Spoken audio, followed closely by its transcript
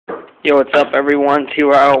Yo, what's up, everyone?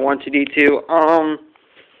 TYL12D2.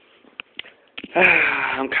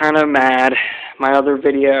 I'm kind of mad. My other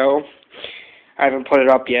video, I haven't put it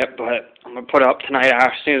up yet, but I'm gonna put it up tonight as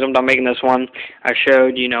soon as I'm done making this one. I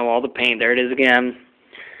showed, all the paint. There it is again.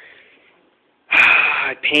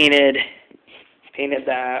 I painted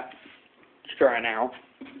that. It's dry now.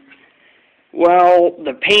 Well,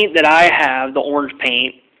 the paint that I have, the orange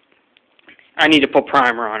paint, I need to put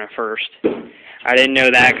primer on it first. I didn't know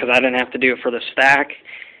that because I didn't have to do it for the stack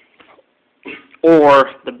or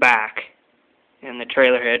the back and the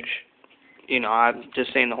trailer hitch. I'm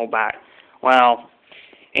just saying the whole back. Well,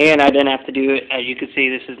 and I didn't have to do it. As you can see,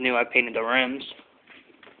 this is new. I painted the rims.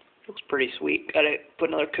 Looks pretty sweet. Got to put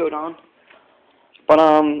another coat on. But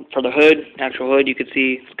for the hood, actual hood, you can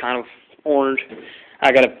see it's kind of orange.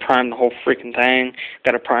 I got to prime the whole freaking thing.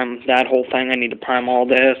 Got to prime that whole thing. I need to prime all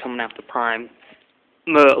this. I'm gonna have to prime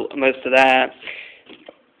most of that,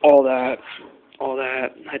 all that.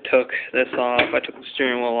 I took this off. I took the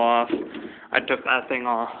steering wheel off. I took that thing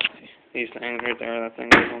off. These things right there. That thing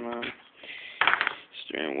goes on the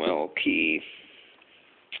steering wheel key.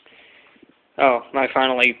 Oh, I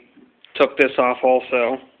finally took this off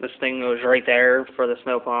also. This thing goes right there for the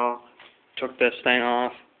snowplow. Took this thing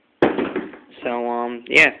off. So,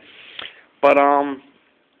 yeah. But,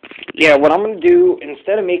 yeah, what I'm going to do,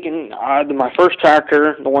 instead of making my first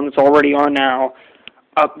tractor, the one that's already on now,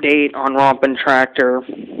 updated romping tractor,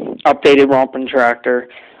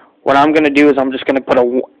 what I'm going to do is I'm just going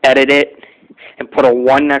to edit it and put a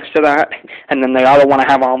 1 next to that, and then the other one I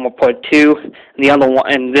have on, I'm going to put 2, and the other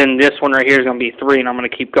one, and then this one right here is going to be 3, and I'm going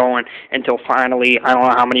to keep going until finally, I don't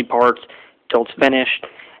know how many parts, till it's finished,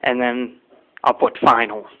 and then I'll put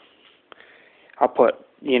final. I'll put,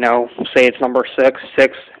 say it's number 6,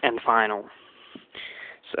 and final.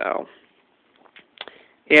 So,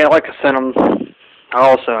 yeah, like I said,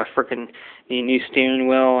 I freaking need a new steering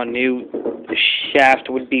wheel, a new shaft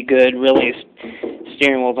would be good. Really,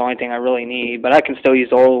 steering wheel is the only thing I really need, but I can still use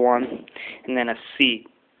the old one. And then a seat.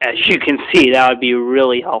 As you can see, that would be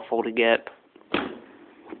really helpful to get.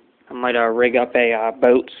 I might rig up a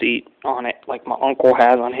boat seat on it, like my uncle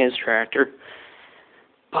has on his tractor.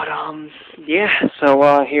 But, yeah,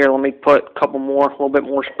 so, here, let me put a little bit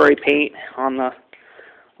more spray paint on the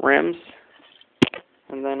rims,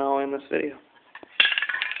 and then I'll end this video.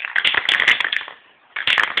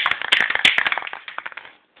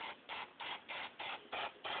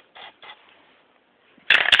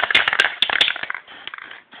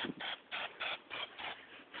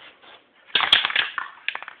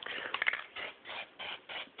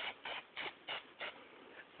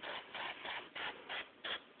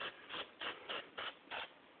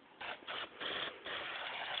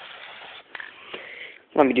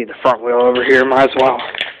 Let me do the front wheel over here, might as well.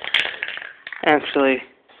 Actually,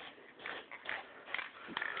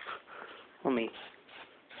 let me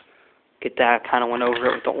get that. Kind of went over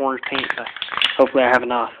it with the orange paint, but hopefully I have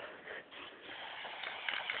enough.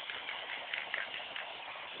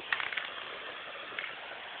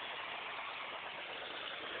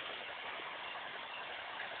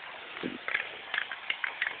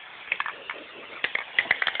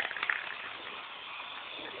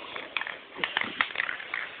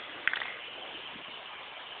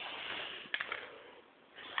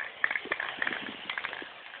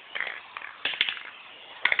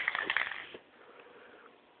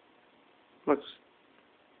 Looks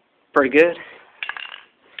pretty good.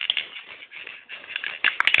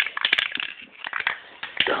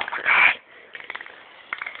 Oh my god.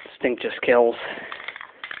 This thing just kills.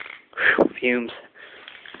 Whew, fumes.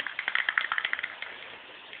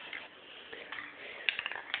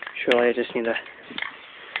 Surely I just need to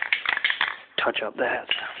touch up that.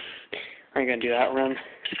 I ain't gonna do that run.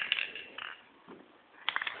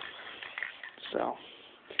 So,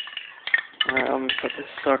 alright, let me put this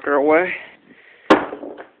sucker away.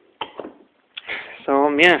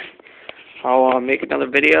 So, yeah, I'll make another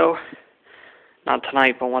video, not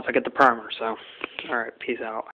tonight, but once I get the primer, so, alright, peace out.